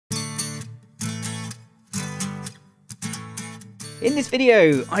In this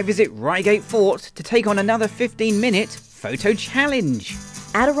video, I visit Reigate Fort to take on another 15-minute photo challenge.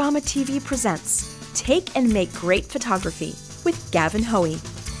 AdoramaTV presents Take and Make Great Photography with Gavin Hoey,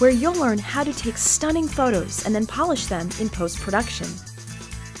 where you'll learn how to take stunning photos and then polish them in post-production.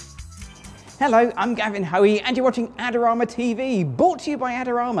 Hello, I'm Gavin Hoey and you're watching AdoramaTV, brought to you by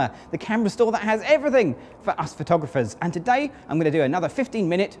Adorama, the camera store that has everything for us photographers. And today I'm going to do another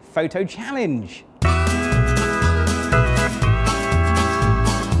 15-minute photo challenge.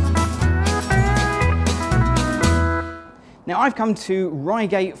 Now I've come to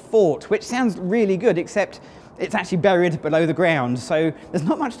Reigate Fort, which sounds really good, except it's actually buried below the ground, so there's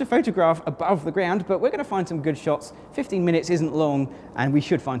not much to photograph above the ground, but we're going to find some good shots. 15 minutes isn't long, and we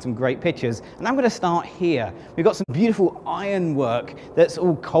should find some great pictures. And I'm going to start here. We've got some beautiful ironwork that's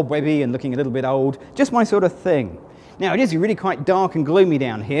all cobwebby and looking a little bit old, just my sort of thing. Now it is really quite dark and gloomy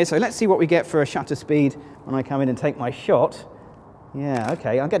down here, so let's see what we get for a shutter speed when I come in and take my shot. Yeah,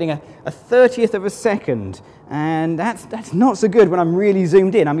 okay, I'm getting a 30th of a second, and that's not so good when I'm really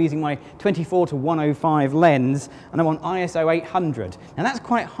zoomed in. I'm using my 24 to 105 lens, and I'm on ISO 800. Now that's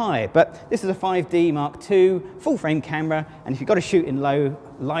quite high, but this is a 5D Mark II full-frame camera, and if you've got to shoot in low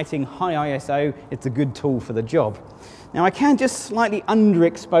lighting, high ISO, it's a good tool for the job. Now I can just slightly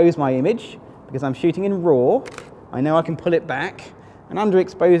underexpose my image, because I'm shooting in RAW. I know I can pull it back, and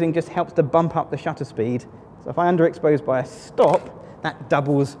underexposing just helps to bump up the shutter speed. So if I underexpose by a stop, that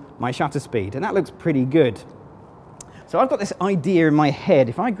doubles my shutter speed, and that looks pretty good. So I've got this idea in my head.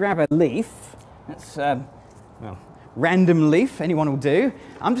 If I grab a leaf, that's, well, random leaf, anyone will do.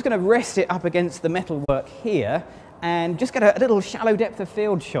 I'm just going to rest it up against the metalwork here and just get a little shallow depth of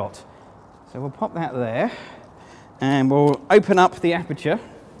field shot. So we'll pop that there, and we'll open up the aperture.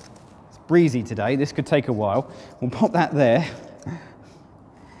 It's breezy today, this could take a while. We'll pop that there.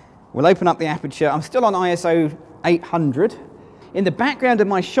 We'll open up the aperture. I'm still on ISO 800. In the background of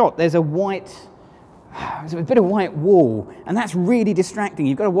my shot, there's a bit of white wall, and that's really distracting.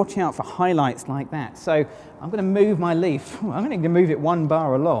 You've got to watch out for highlights like that. So I'm going to move my leaf. I'm going to move it one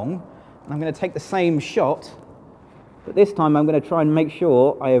bar along, and I'm going to take the same shot, but this time I'm going to try and make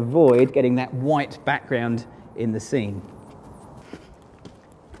sure I avoid getting that white background in the scene.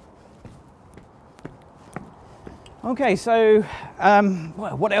 Okay, so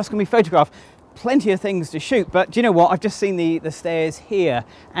well, what else can we photograph? Plenty of things to shoot, but do you know what? I've just seen the stairs here,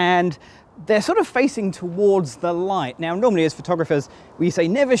 and they're sort of facing towards the light. Now, normally as photographers, we say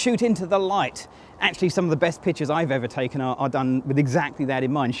never shoot into the light. Actually, some of the best pictures I've ever taken are done with exactly that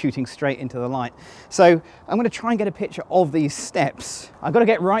in mind, shooting straight into the light. So I'm going to try and get a picture of these steps. I've got to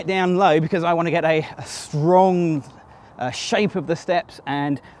get right down low because I want to get a strong shape of the steps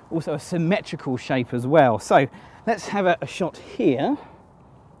and also a symmetrical shape as well. So let's have a shot here.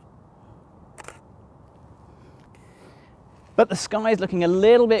 But the sky is looking a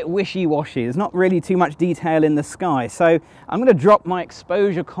little bit wishy-washy. There's not really too much detail in the sky. So I'm going to drop my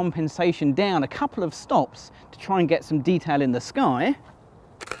exposure compensation down a couple of stops to try and get some detail in the sky,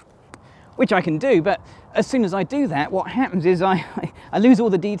 which I can do. But as soon as I do that, what happens is I lose all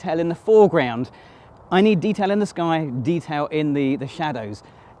the detail in the foreground. I need detail in the sky, detail in the shadows.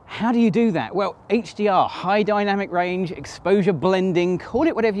 How do you do that? Well, HDR, high dynamic range, exposure blending, call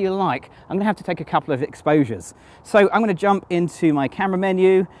it whatever you like. I'm going to have to take a couple of exposures. So I'm going to jump into my camera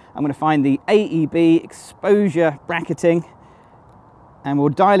menu. I'm going to find the AEB exposure bracketing, and we'll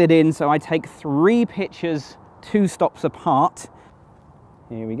dial it in so I take 3 pictures 2 stops apart.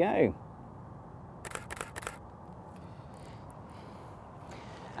 Here we go.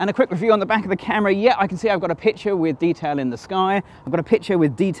 And a quick review on the back of the camera. Yeah, I can see I've got a picture with detail in the sky. I've got a picture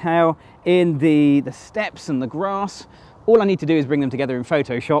with detail in the steps and the grass. All I need to do is bring them together in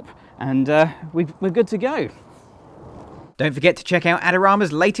Photoshop, and we're good to go. Don't forget to check out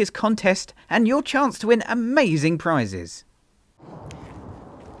Adorama's latest contest and your chance to win amazing prizes.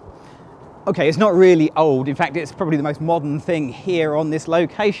 Okay, it's not really old. In fact, it's probably the most modern thing here on this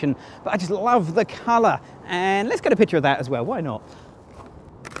location, but I just love the color. And let's get a picture of that as well. Why not?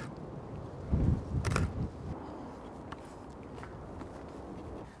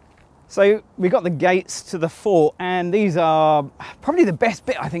 So we've got the gates to the fort, and these are probably the best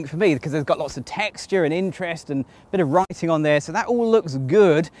bit, I think, for me, because they've got lots of texture and interest and a bit of writing on there, so that all looks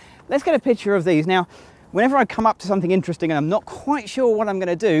good. Let's get a picture of these. Now, whenever I come up to something interesting and I'm not quite sure what I'm going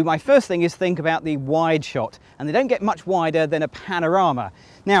to do, my first thing is think about the wide shot, and they don't get much wider than a panorama.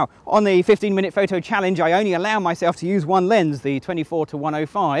 Now, on the 15-minute photo challenge, I only allow myself to use one lens, the 24 to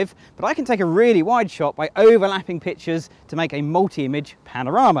 105, but I can take a really wide shot by overlapping pictures to make a multi-image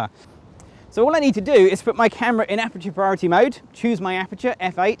panorama. So all I need to do is put my camera in aperture priority mode, choose my aperture,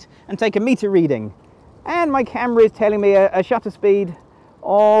 f8, and take a meter reading. and my camera is telling me a shutter speed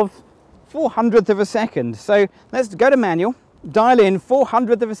of 400th of a second. So let's go to manual, dial in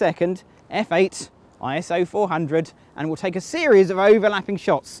 400th of a second, f8, ISO 400, and we'll take a series of overlapping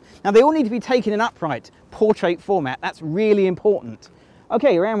shots. Now they all need to be taken in upright portrait format. That's really important.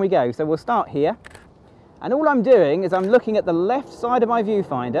 Okay, around we go. So we'll start here, and all I'm doing is I'm looking at the left side of my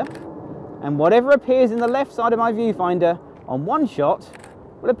viewfinder, and whatever appears in the left side of my viewfinder on one shot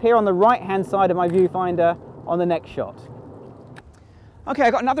will appear on the right hand side of my viewfinder on the next shot. Okay,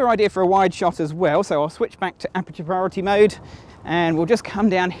 I've got another idea for a wide shot as well, so I'll switch back to aperture priority mode, and we'll just come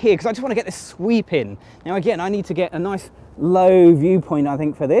down here because I just want to get this sweep in. Now again, I need to get a nice low viewpoint, I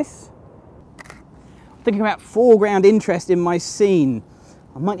think, for this. I'm thinking about foreground interest in my scene.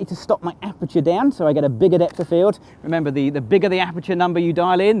 I might need to stop my aperture down so I get a bigger depth of field. Remember, the bigger the aperture number you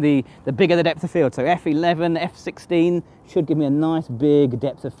dial in, the bigger the depth of field. So f11, f16 should give me a nice big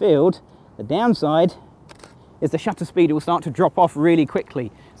depth of field. The downside is the shutter speed will start to drop off really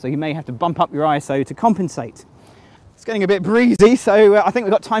quickly. So you may have to bump up your ISO to compensate. It's getting a bit breezy, so I think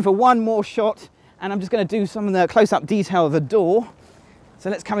we've got time for one more shot, and I'm just going to do some of the close-up detail of the door. So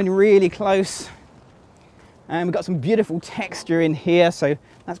let's come in really close. And we've got some beautiful texture in here, so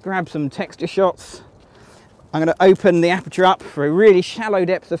let's grab some texture shots. I'm going to open the aperture up for a really shallow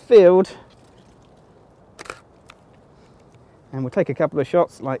depth of field. And we'll take a couple of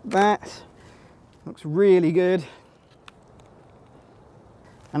shots like that. Looks really good.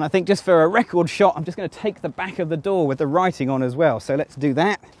 And I think just for a record shot, I'm just going to take the back of the door with the writing on as well. So let's do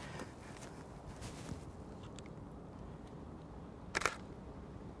that.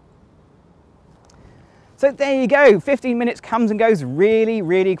 So there you go, 15 minutes comes and goes really,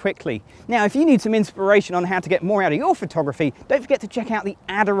 really quickly. Now, if you need some inspiration on how to get more out of your photography, don't forget to check out the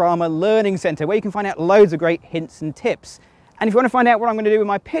Adorama Learning Center, where you can find out loads of great hints and tips. And if you want to find out what I'm going to do with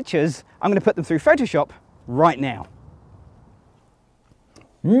my pictures, I'm going to put them through Photoshop right now.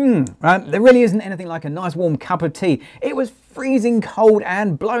 There really isn't anything like a nice warm cup of tea. It was freezing cold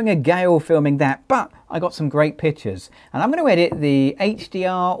and blowing a gale filming that, but I got some great pictures. And I'm going to edit the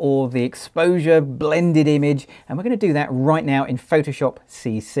HDR or the exposure blended image, and we're going to do that right now in Photoshop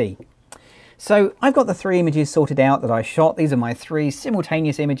CC. So I've got the 3 images sorted out that I shot. These are my 3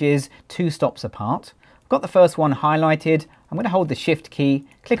 simultaneous images, 2 stops apart. I've got the first one highlighted. I'm going to hold the Shift key,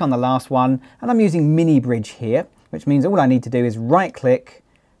 click on the last one, and I'm using Mini Bridge here, which means all I need to do is right click,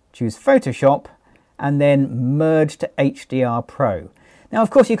 choose Photoshop, and then merge to HDR Pro. Now, of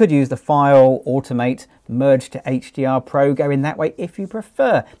course, you could use the File, Automate, Merge to HDR Pro, go in that way if you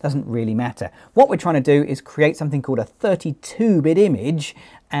prefer. Doesn't really matter. What we're trying to do is create something called a 32-bit image,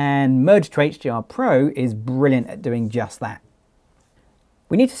 and Merge to HDR Pro is brilliant at doing just that.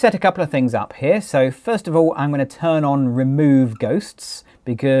 We need to set a couple of things up here. So first of all, I'm going to turn on Remove Ghosts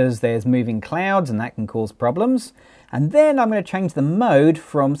because there's moving clouds and that can cause problems. And then I'm going to change the mode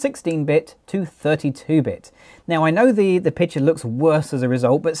from 16-bit to 32-bit. Now, I know the picture looks worse as a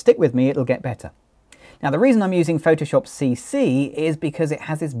result, but stick with me, it'll get better. Now, the reason I'm using Photoshop CC is because it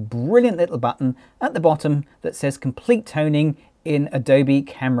has this brilliant little button at the bottom that says Complete Toning in Adobe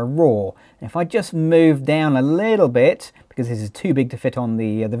Camera Raw. And if I just move down a little bit, because this is too big to fit on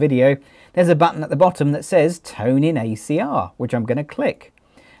the video, there's a button at the bottom that says Tone in ACR, which I'm going to click.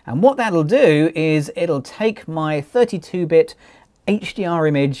 And what that'll do is it'll take my 32-bit HDR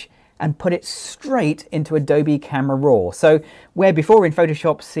image and put it straight into Adobe Camera Raw. So where before in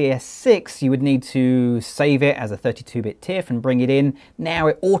Photoshop CS6 you would need to save it as a 32-bit TIFF and bring it in, now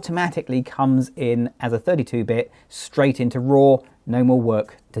it automatically comes in as a 32-bit straight into RAW, no more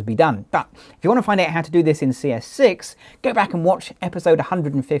work to be done. But if you want to find out how to do this in CS6, go back and watch episode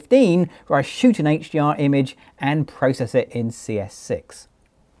 115 where I shoot an HDR image and process it in CS6.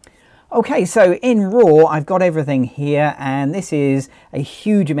 Okay, so in RAW, I've got everything here, and this is a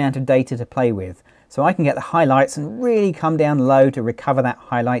huge amount of data to play with. So I can get the highlights and really come down low to recover that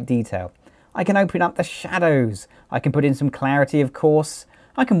highlight detail. I can open up the shadows. I can put in some clarity, of course.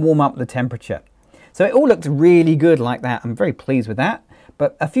 I can warm up the temperature. So it all looks really good like that. I'm very pleased with that.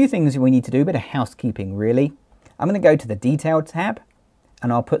 But a few things we need to do, a bit of housekeeping really. I'm going to go to the Detail tab,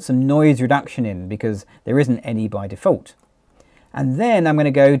 and I'll put some noise reduction in because there isn't any by default. And then I'm going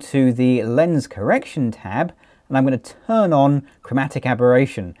to go to the Lens Correction tab, and I'm going to turn on Chromatic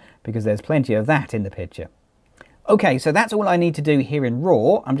Aberration because there's plenty of that in the picture. Okay, so that's all I need to do here in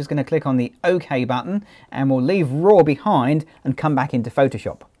RAW. I'm just going to click on the OK button, and we'll leave RAW behind and come back into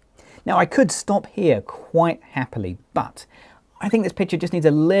Photoshop. Now, I could stop here quite happily, but I think this picture just needs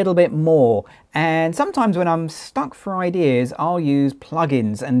a little bit more. And sometimes when I'm stuck for ideas, I'll use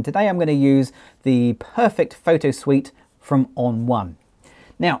plugins, and today I'm going to use the Perfect Photo Suite from onOne.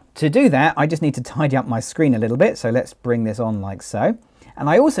 Now, to do that, I just need to tidy up my screen a little bit, so let's bring this on like so. And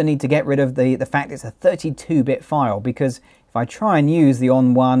I also need to get rid of the fact it's a 32-bit file, because if I try and use the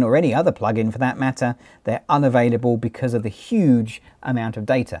onOne or any other plugin for that matter, they're unavailable because of the huge amount of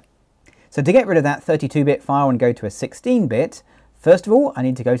data. So to get rid of that 32-bit file and go to a 16-bit, first of all, I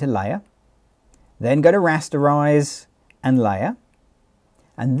need to go to Layer, then go to Rasterize and Layer,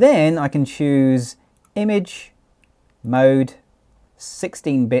 and then I can choose Image, Mode,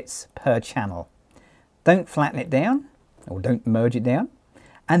 16 bits per channel. Don't flatten it down, or don't merge it down.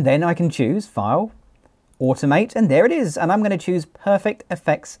 And then I can choose File, Automate, and there it is. And I'm going to choose Perfect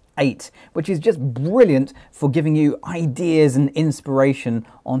Effects 8, which is just brilliant for giving you ideas and inspiration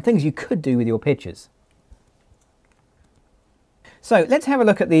on things you could do with your pictures. So let's have a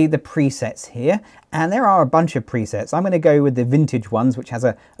look at the presets here, and there are a bunch of presets. I'm going to go with the vintage ones, which has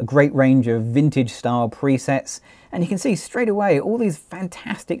a great range of vintage style presets, and you can see straight away all these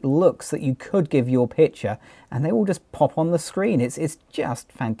fantastic looks that you could give your picture, and they all just pop on the screen. It's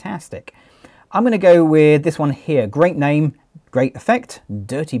just fantastic. I'm going to go with this one here. Great name, great effect,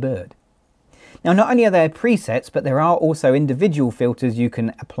 Dirty Bird. Now, not only are there presets, but there are also individual filters you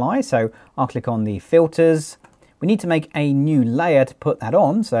can apply. So I'll click on the filters. We need to make a new layer to put that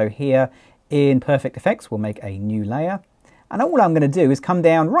on. So here in Perfect Effects, we'll make a new layer. And all I'm going to do is come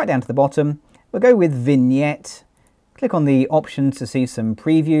down, right down to the bottom. We'll go with Vignette. Click on the options to see some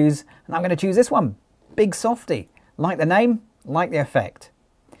previews. And I'm going to choose this one, Big Softy. Like the name, like the effect.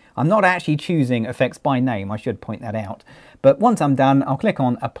 I'm not actually choosing effects by name, I should point that out. But once I'm done, I'll click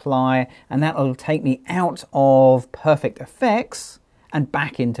on Apply, and that'll take me out of Perfect Effects and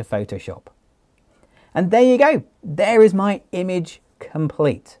back into Photoshop. And there you go. There is my image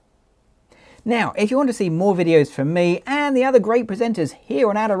complete. Now, if you want to see more videos from me and the other great presenters here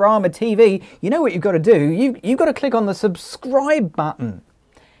on AdoramaTV, you know what you've got to do. You've got to click on the subscribe button.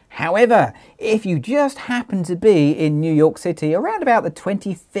 However, if you just happen to be in New York City around about the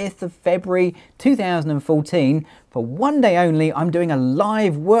 25th of February 2014, for one day only, I'm doing a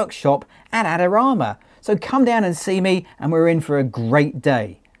live workshop at Adorama. So come down and see me, and we're in for a great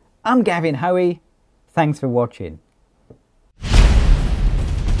day. I'm Gavin Hoey. Thanks for watching.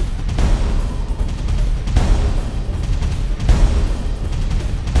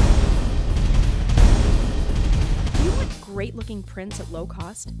 Great looking prints at low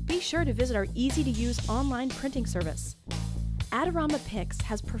cost? Be sure to visit our easy-to-use online printing service. Adorama Pix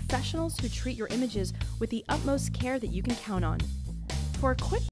has professionals who treat your images with the utmost care that you can count on. For a quick